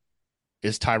on,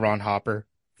 is Tyron Hopper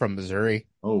from Missouri.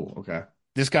 Oh, okay.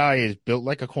 This guy is built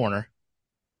like a corner.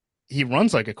 He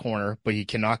runs like a corner, but he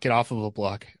cannot get off of a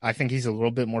block. I think he's a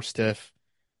little bit more stiff.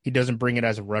 He doesn't bring it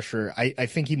as a rusher. I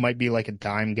think he might be like a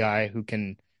dime guy who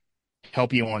can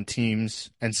help you on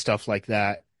teams and stuff like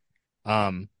that.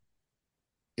 Um,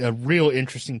 a real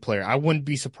interesting player. I wouldn't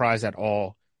be surprised at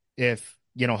all if,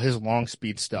 his long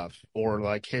speed stuff or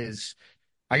like his,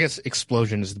 I guess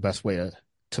explosion is the best way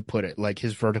to put it. Like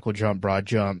his vertical jump, broad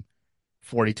jump,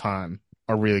 40 time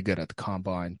are really good at the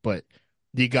combine, but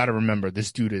you got to remember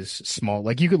this dude is small.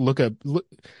 Like you could look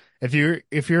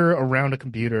if you're around a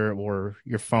computer or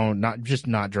your phone, not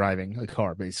driving a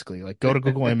car, basically. Like go to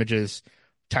Google Images,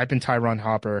 type in Tyron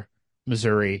Hopper,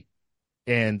 Missouri,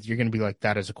 and you're gonna be like,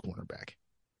 that is a cornerback.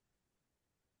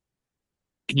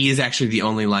 He is actually the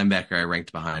only linebacker I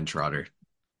ranked behind Trotter.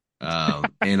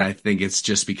 And I think it's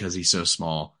just because he's so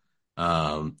small.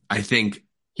 I think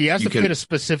He has you to fit a can,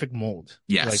 specific mold.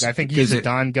 Like yes, I think he's because a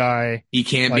dime guy. he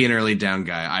can't be Like an early down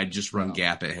guy. I just run no,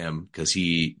 gap at him because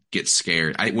he gets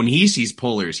scared. When he sees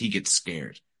pullers, he gets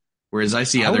scared. Whereas I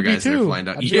see I other would be guys that are too. flying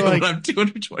down. I'd be Yeah, when like I'm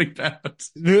 220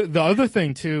 pounds. the other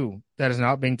thing too that is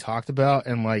not being talked about,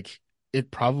 and like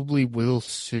it probably will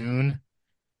soon.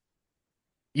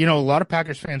 A lot of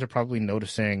Packers fans are probably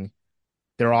noticing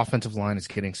their offensive line is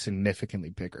getting significantly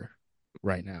bigger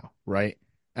right now, right?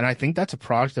 And I think that's a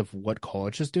product of what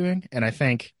college is doing. And I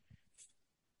think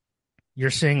you're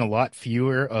seeing a lot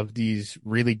fewer of these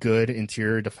really good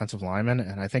interior defensive linemen.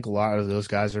 And I think a lot of those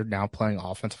guys are now playing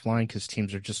offensive line because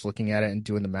teams are just looking at it and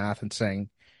doing the math and saying,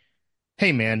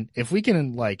 hey, man, if we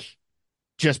can like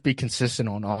just be consistent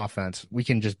on offense, we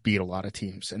can just beat a lot of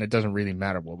teams. And it doesn't really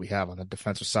matter what we have on the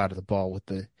defensive side of the ball with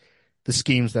the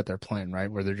schemes that they're playing,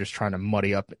 right? Where they're just trying to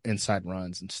muddy up inside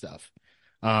runs and stuff.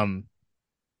 Um,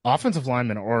 Offensive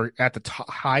linemen are at the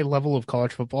high level of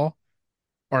college football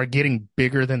are getting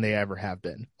bigger than they ever have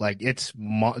been. Like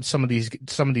some of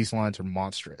these lines are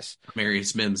monstrous.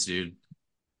 Marius Mims, dude.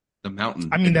 The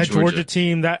I mountain mean, in that Georgia Georgia.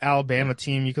 team, that Yeah. Alabama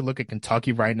team, you could look at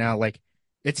Kentucky right now. Like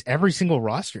it's every single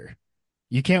roster.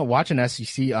 You can't watch an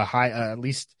SEC, a high, at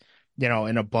least,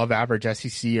 an above average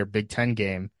SEC or Big Ten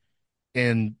game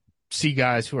and see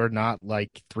guys who are not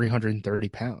like 330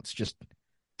 pounds just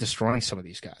destroying some of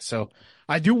these guys. So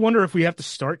I do wonder if we have to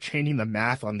start changing the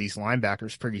math on these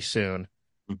linebackers pretty soon,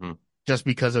 Hmm. just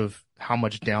because of how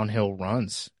much downhill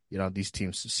runs, these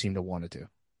teams seem to want to do.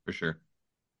 For sure.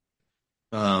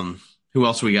 Um, who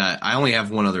else we got? I only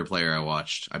have one other player I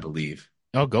watched, I believe.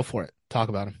 Oh, go for it. Talk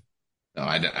about him. No,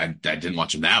 I didn't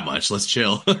watch him that much. Let's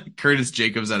chill. Curtis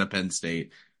Jacobs out of Penn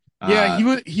State. Yeah, Uh,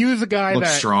 he was a guy looks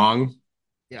that, strong.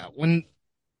 yeah, when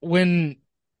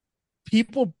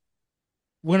people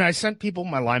when I sent people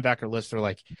my linebacker list, they're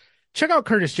like, check out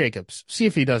Curtis Jacobs, see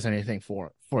if he does anything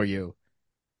for you.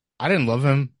 I didn't love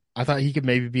him. I thought he could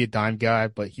maybe be a dime guy,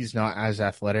 but he's not as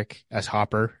athletic as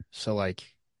Hopper. So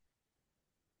like,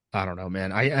 I don't know,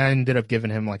 man. I ended up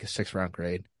giving him like a 6th round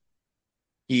grade.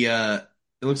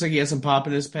 It looks like he has some pop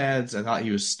in his pads. I thought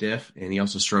he was stiff, and he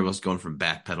also struggles going from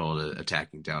back pedal to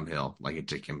attacking downhill. Like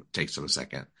takes him a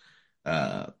second.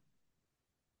 Uh,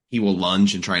 he will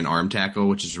lunge and try an arm tackle,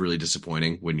 which is really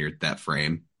disappointing when you're at that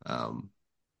frame.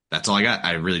 That's all I got.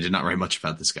 I really did not write much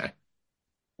about this guy.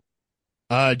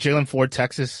 Jalen Ford,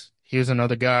 Texas. He was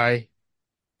another guy.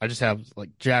 I just have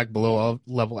like Jack below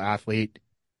level athlete.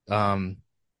 Um,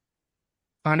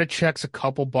 Kind of checks a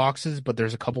couple boxes, but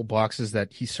there's a couple boxes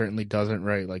that he certainly doesn't,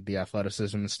 right? Like the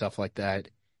athleticism and stuff like that.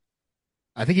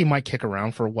 I think he might kick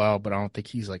around for a while, but I don't think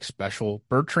he's like special.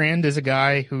 Bertrand is a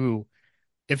guy who,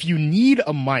 if you need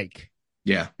a mic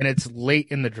Yeah, and it's late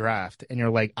in the draft and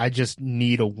you're like, I just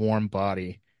need a warm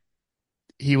body,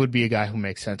 he would be a guy who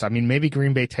makes sense. I mean, maybe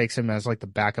Green Bay takes him as like the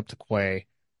backup to Quay,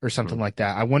 or something Hmm. like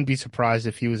that. I wouldn't be surprised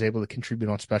if he was able to contribute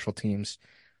on special teams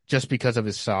just because of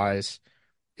his size.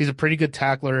 He's a pretty good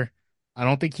tackler. I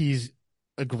don't think he's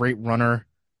a great runner.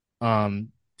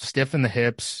 Stiff in the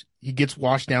hips. He gets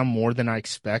washed down more than I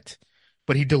expect,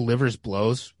 but he delivers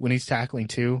blows when he's tackling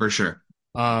too. For sure.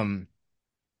 Um,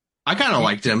 I kind of he,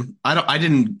 liked him. I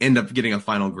didn't end up getting a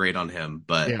final grade on him,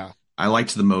 but yeah. I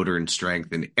liked the motor and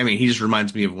strength. And I mean, he just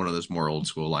reminds me of one of those more old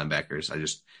school linebackers. I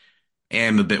just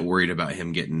am a bit worried about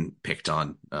him getting picked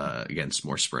on against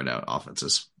more spread out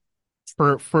offenses.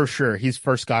 For sure. He's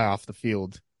first guy off the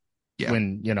field Yeah.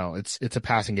 when, it's a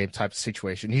passing game type of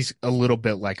situation. He's a little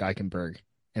bit like Eichenberg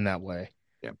in that way.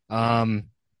 Yeah. Um,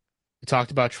 we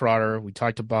talked about Trotter. We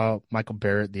talked about Michael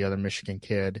Barrett, the other Michigan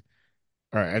kid.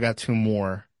 All right, I got two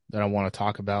more that I want to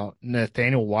talk about.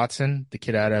 Nathaniel Watson, the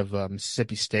kid out of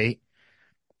Mississippi State,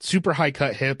 super high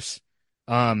cut hips,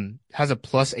 has a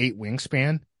 +8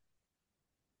 wingspan.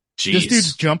 This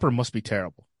dude's Jeez. jumper must be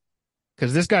terrible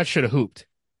because this guy should have hooped,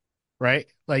 right?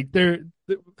 Like,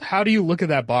 how do you look at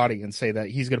that body and say that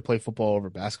he's going to play football over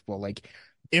basketball? Like,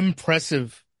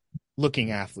 impressive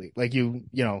looking athlete. Like,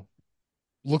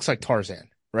 looks like Tarzan,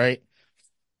 right?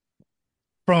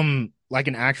 From like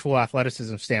an actual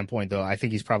athleticism standpoint, though, I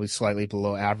think he's probably slightly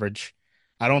below average.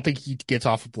 I don't think he gets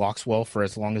off of blocks well for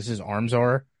as long as his arms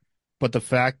are, but the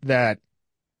fact that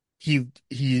he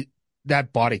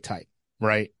that body type,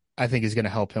 right? I think is going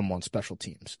to help him on special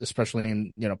teams, especially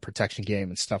in, protection game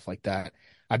and stuff like that.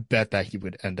 I bet that he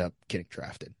would end up getting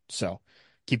drafted. So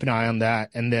keep an eye on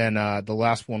that. And then the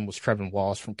last one was Trevin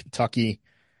Wallace from Kentucky.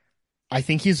 I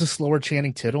think he's a slower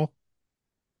Channing Tittle.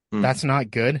 Hmm. That's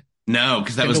not good. No,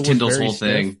 because that was Tyndall was Tyndall's very whole stiff.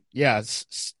 thing. Yeah,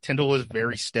 Tyndall was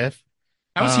very stiff.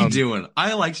 How's he Um, doing?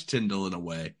 I liked Tyndall in a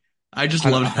way. I just I,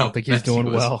 loved I don't how think he's fast he doing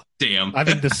was. well. Damn. I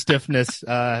think the stiffness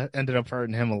ended up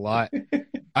hurting him a lot.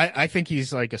 I think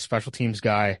he's like a special teams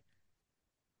guy.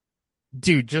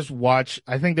 Dude, just watch.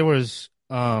 I think there was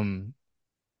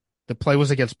the play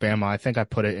was against Bama. I think I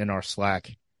put it in our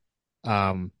Slack.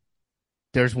 Um,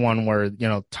 there's one where,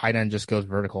 tight end just goes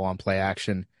vertical on play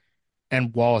action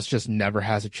and Wallace just never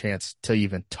has a chance to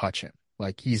even touch him.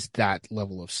 Like he's that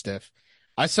level of stiff.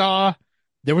 I saw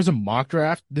there was a mock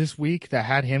draft this week that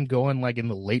had him going like in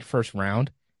the late first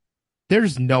round.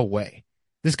 There's no way.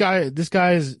 This guy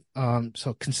is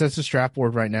so consensus draft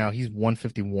board right now, he's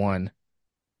 151.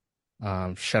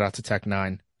 Shout out to Tech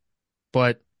 9.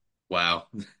 But Wow.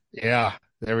 yeah,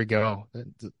 there we go.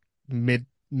 Mid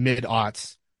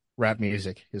aughts rap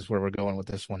music is where we're going with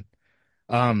this one.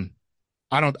 Um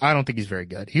I don't think he's very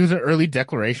good. He was an early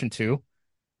declaration too.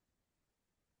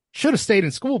 Should have stayed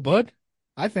in school, bud.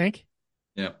 I think.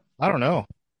 Yeah. I don't know.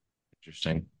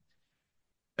 Interesting.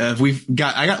 I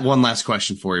got one last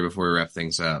question for you before we wrap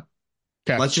things up.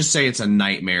 Okay. Let's just say it's a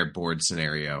nightmare board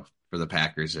scenario for the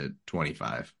Packers at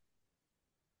 25.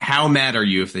 How mad are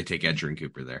you if they take Edgerrin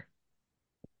Cooper there?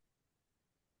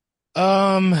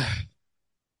 Um,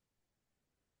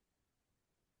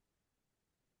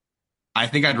 I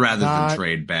think I'd rather them not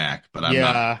trade back, but I'm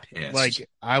not yeah. pissed. Like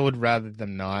I would rather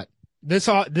them not. This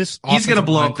He's gonna offensive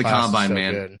blow line up the class is combine, so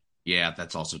man. good. Yeah,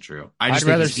 that's also true. I I'd just think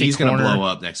rather he's see he's gonna blow corner.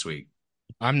 up next week.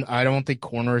 I don't think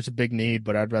corner is a big need,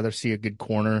 but I'd rather see a good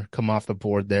corner come off the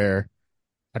board there.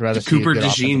 I'd rather see a Cooper good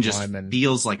DeJean offensive just lineman.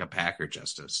 feels like a Packer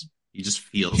justice. He just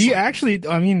feels He like one. actually,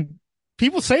 I mean,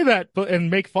 people say that but and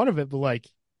make fun of it, but like,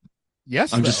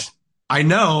 yes I'm though. just, I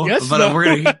know, Yes but though.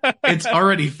 it's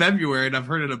already February and I've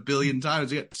heard it a billion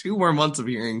times. We got 2 more months of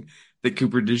hearing that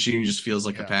Cooper DeJean just feels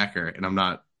like a Yeah. Packer, and I'm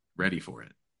not ready for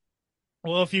it.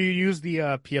 Well, if you use the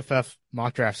PFF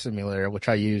mock draft simulator, which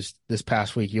I used this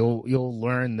past week, you'll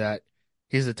learn that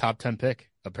he's a top 10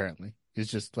 pick, apparently. He's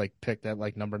just like picked at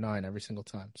like number 9 every single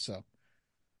time. So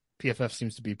PFF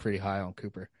seems to be pretty high on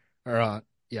Cooper. Or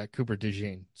yeah, Cooper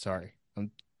DeJean. Sorry.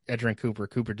 Edgerrin Cooper,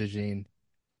 Cooper DeJean.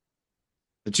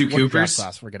 The two What a draft Coopers,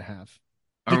 class we're gonna have.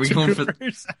 The are we two going for?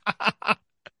 Coopers.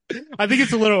 I think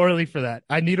it's a little early for that.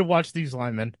 I need to watch these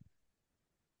linemen.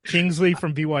 Kingsley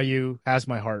from BYU has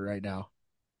my heart right now.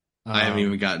 I haven't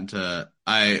even Um, gotten to.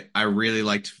 I really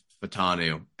liked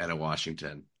Fatanu out of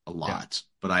Washington a yeah, lot,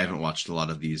 but I haven't watched a lot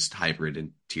of these hybrid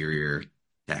interior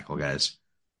tackle guys.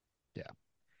 yeah.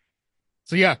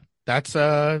 So yeah, that's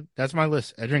my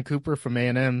list. Edrin Cooper from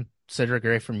A&M, Cedric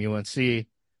Gray from UNC,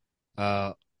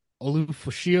 uh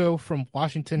Olufoshio from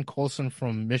Washington, Colson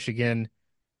from Michigan,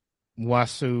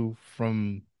 Wasu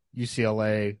from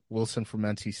UCLA, Wilson from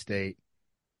NC State.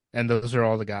 And those are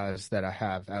all the guys that I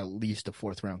have at least a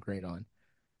fourth round grade on.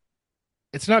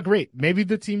 It's not great. Maybe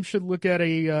the team should look at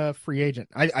a free agent.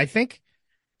 I think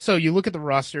so. You look at the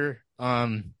roster.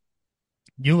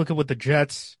 You look at what the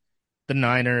Jets, the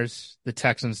Niners, the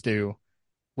Texans do,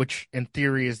 which in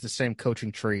theory is the same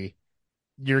coaching tree,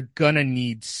 you're going to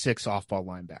need 6 off-ball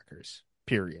linebackers,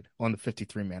 period, on the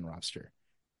 53-man roster.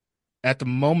 At the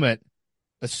moment,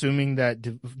 assuming that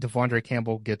Devondre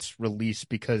Campbell gets released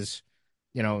because,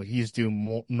 he's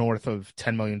due north of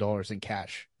 $10 million in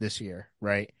cash this year,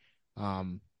 right?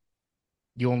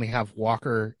 You only have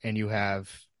Walker and you have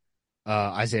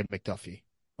Isaiah McDuffie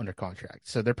under contract.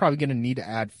 So they're probably going to need to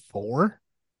add 4.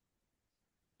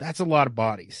 That's a lot of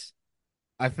bodies.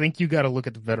 I think you got to look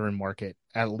at the veteran market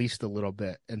at least a little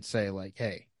bit and say, like,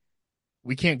 hey,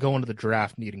 we can't go into the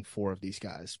draft needing 4 of these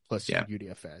guys plus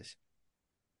UDFAs.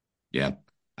 Yeah.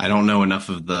 I don't know enough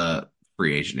of the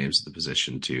free agent names of the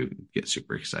position to get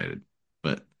super excited.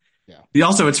 But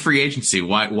also it's free agency.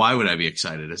 Why would I be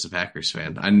excited as a Packers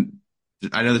fan?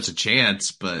 I know there's a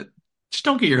chance, but just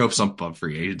don't get your hopes up on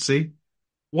free agency.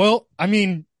 Well, I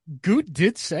mean, Goot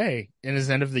did say in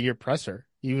his end of the year presser,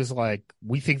 he was like,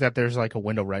 we think that there's like a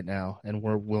window right now and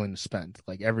we're willing to spend.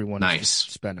 Like everyone is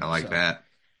spending. I like that.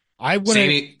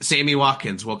 Sammy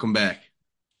Watkins, welcome back.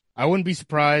 I wouldn't be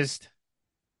surprised.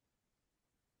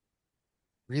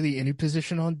 Really any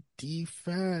position on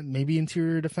defense, maybe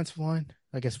interior defensive line.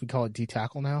 I guess we call it D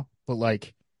tackle now. But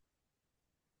like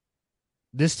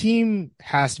this team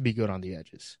has to be good on the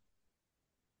edges.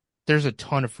 There's a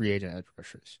ton of free agent edge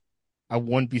rushers. I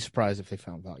wouldn't be surprised if they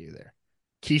found value there.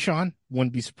 Keyshawn,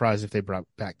 wouldn't be surprised if they brought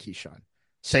back Keyshawn.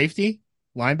 Safety,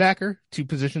 linebacker, 2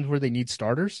 positions where they need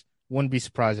starters. Wouldn't be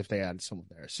surprised if they added someone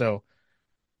there. So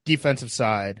defensive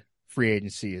side, free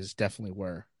agency is definitely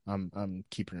where I'm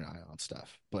keeping an eye on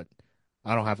stuff. But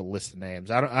I don't have a list of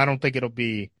names. I don't think it'll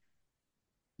be,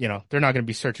 they're not going to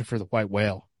be searching for the white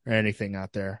whale or anything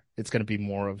out there. It's going to be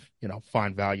more of,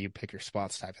 find value, pick your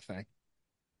spots type of thing.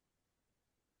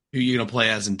 Who are you going to play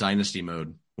as in dynasty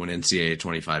mode when NCAA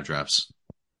 25 drops?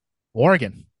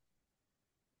 Oregon.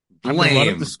 Lame. I'm going to run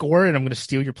up the score and I'm going to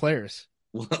steal your players.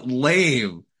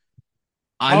 Lame.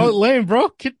 Lame, bro.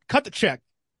 Cut the check.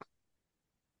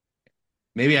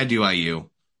 Maybe I do IU.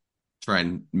 Try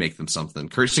and make them something.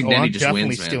 Curtis Ignetti just wins, man. I'm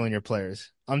definitely stealing your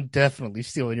players. I'm definitely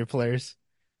stealing your players.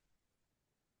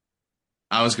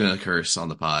 I was going to curse on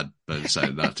the pod, but I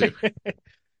decided not to.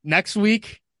 Next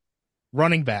week,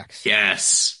 running backs.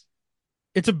 Yes.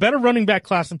 It's a better running back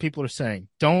class than people are saying.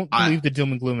 Don't believe the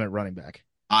doom and gloom at running back.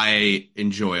 I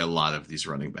enjoy a lot of these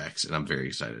running backs, and I'm very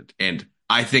excited. And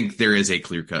I think there is a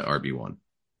clear-cut RB1.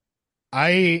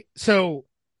 I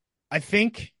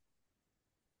think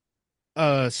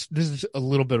this is a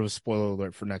little bit of a spoiler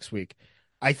alert for next week.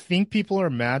 I think people are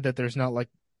mad that there's not like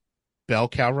bell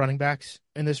cow running backs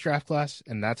in this draft class,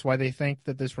 and that's why they think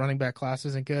that this running back class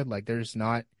isn't good. Like there's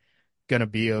not gonna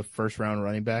be a first round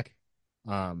running back,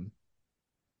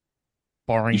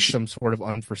 barring some sort of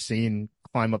unforeseen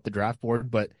climb up the draft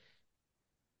board. But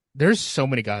there's so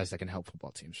many guys that can help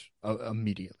football teams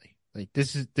immediately. Like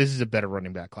this is a better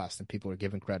running back class than people are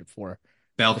giving credit for.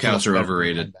 Bell cows are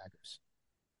overrated.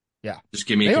 Yeah, just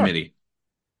give me a committee.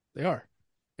 They are.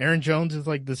 Aaron Jones is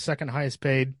like the second highest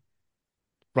paid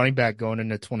running back going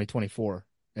into 2024,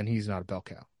 and he's not a bell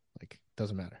cow. Like,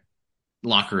 doesn't matter.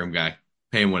 Locker room guy.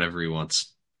 Pay him whatever he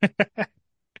wants.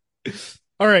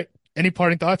 All right. Any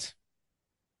parting thoughts?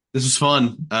 This was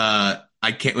fun.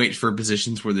 I can't wait for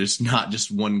positions where there's not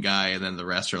just one guy and then the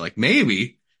rest are like,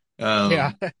 maybe.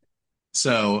 Yeah.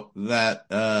 So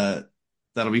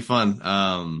that'll be fun.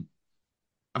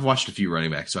 I've watched a few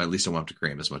running backs, so at least I won't have to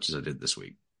cram as much as I did this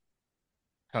week.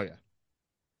 Hell yeah.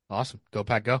 Awesome. Go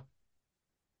Pack, go.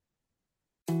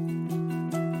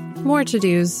 More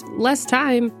to-dos, less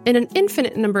time, and an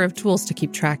infinite number of tools to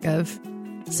keep track of.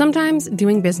 Sometimes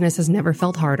doing business has never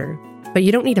felt harder, but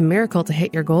you don't need a miracle to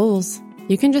hit your goals.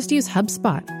 You can just use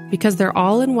HubSpot, because their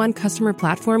all-in-one customer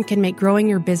platform can make growing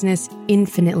your business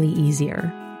infinitely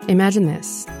easier. Imagine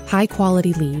this: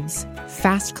 high-quality leads,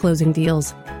 fast closing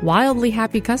deals, wildly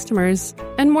happy customers,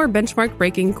 and more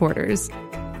benchmark-breaking quarters.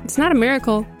 It's not a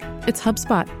miracle, it's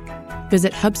HubSpot.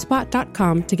 Visit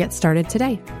HubSpot.com to get started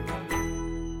today.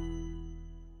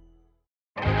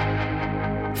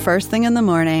 First thing in the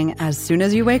morning, as soon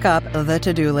as you wake up, the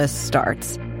to-do list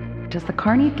starts. Does the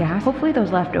car need gas? Hopefully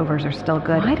those leftovers are still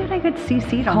good. Why did I get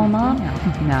CC'd on email?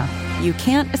 No. You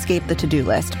can't escape the to-do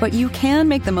list, but you can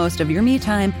make the most of your me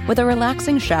time with a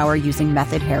relaxing shower using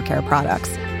Method hair care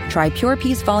products. Try Pure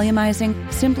Peace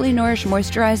Volumizing, Simply Nourish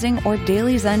Moisturizing, or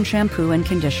Daily Zen Shampoo and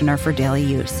Conditioner for daily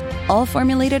use. All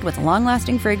formulated with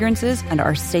long-lasting fragrances and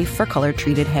are safe for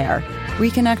color-treated hair.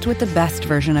 Reconnect with the best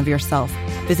version of yourself.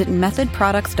 Visit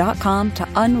methodproducts.com to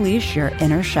unleash your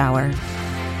inner shower.